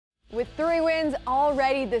With 3 wins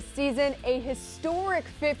already this season, a historic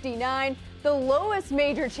 59, the lowest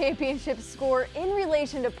major championship score in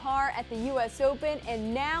relation to par at the U.S. Open,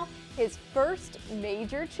 and now his first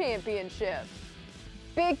major championship.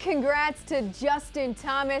 Big congrats to Justin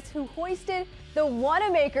Thomas, who hoisted the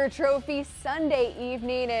Wanamaker Trophy Sunday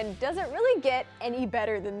evening, and doesn't really get any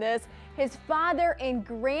better than this. His father and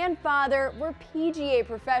grandfather were PGA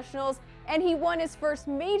professionals, and he won his first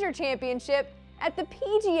major championship at the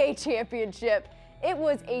PGA Championship. It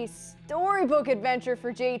was a storybook adventure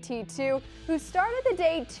for JT too, who started the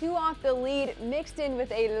day 2 off the lead, mixed in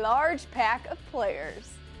with a large pack of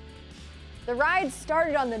players. The ride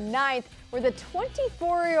started on the 9th, where the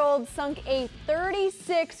 24-year-old sunk a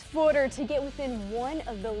 36-footer to get within 1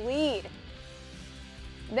 of the lead.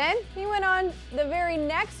 Then he went on the very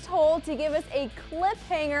next hole to give us a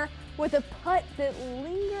cliffhanger with a putt that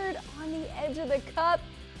lingered on the edge of the cup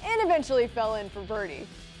and eventually fell in for birdie.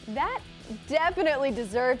 That definitely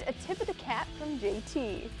deserved a tip of the cap from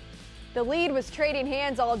JT. The lead was trading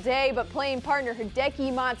hands all day, but playing partner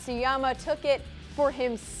Hideki Matsuyama took it for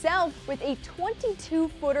himself with a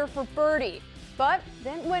 22-footer for birdie, but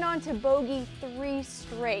then went on to bogey 3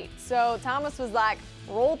 straight. So Thomas was like,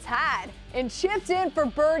 roll tide, and chipped in for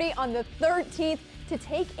birdie on the 13th to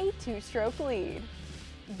take a 2-stroke lead.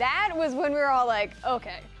 That was when we were all like,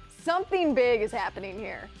 okay, something big is happening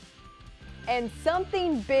here. And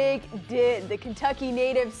something big did. The Kentucky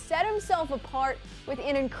native set himself apart with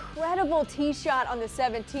an incredible tee shot on the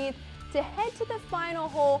 17th to head to the final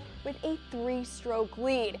hole with a 3-stroke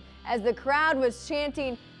lead, as the crowd was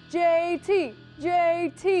chanting, JT,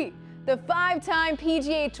 JT. The 5-time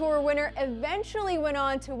PGA Tour winner eventually went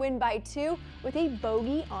on to win by 2 with a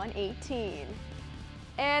bogey on 18.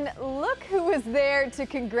 And look who was there to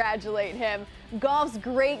congratulate him. Golf's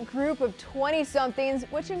great group of 20-somethings,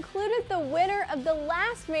 which included the winner of the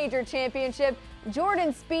last major championship,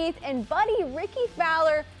 Jordan Spieth, and buddy Rickie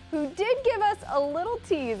Fowler, who did give us a little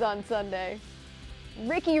tease on Sunday.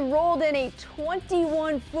 Rickie rolled in a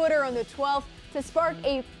 21-footer on the 12th to spark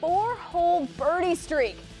a 4-hole birdie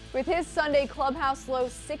streak. With his Sunday clubhouse low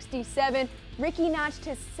 67, Rickie notched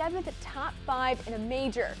his 7th top 5 in a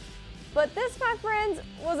major. But this, my friends,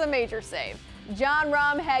 was a major save. Jon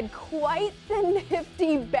Rahm had quite the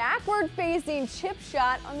nifty backward-facing chip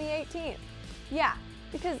shot on the 18th. Yeah,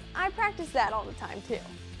 because I practice that all the time too.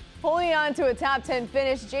 Holding on to a top 10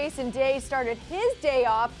 finish, Jason Day started his day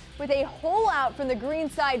off with a hole out from the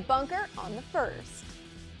greenside bunker on the 1st.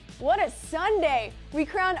 What a Sunday! We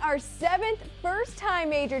crowned our 7th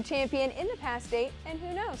first-time major champion in the past 8, and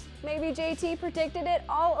who knows, maybe JT predicted it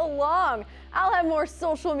all along. I'll have more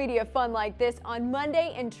social media fun like this on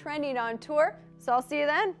Monday and Trending on Tour, so I'll see you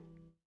then.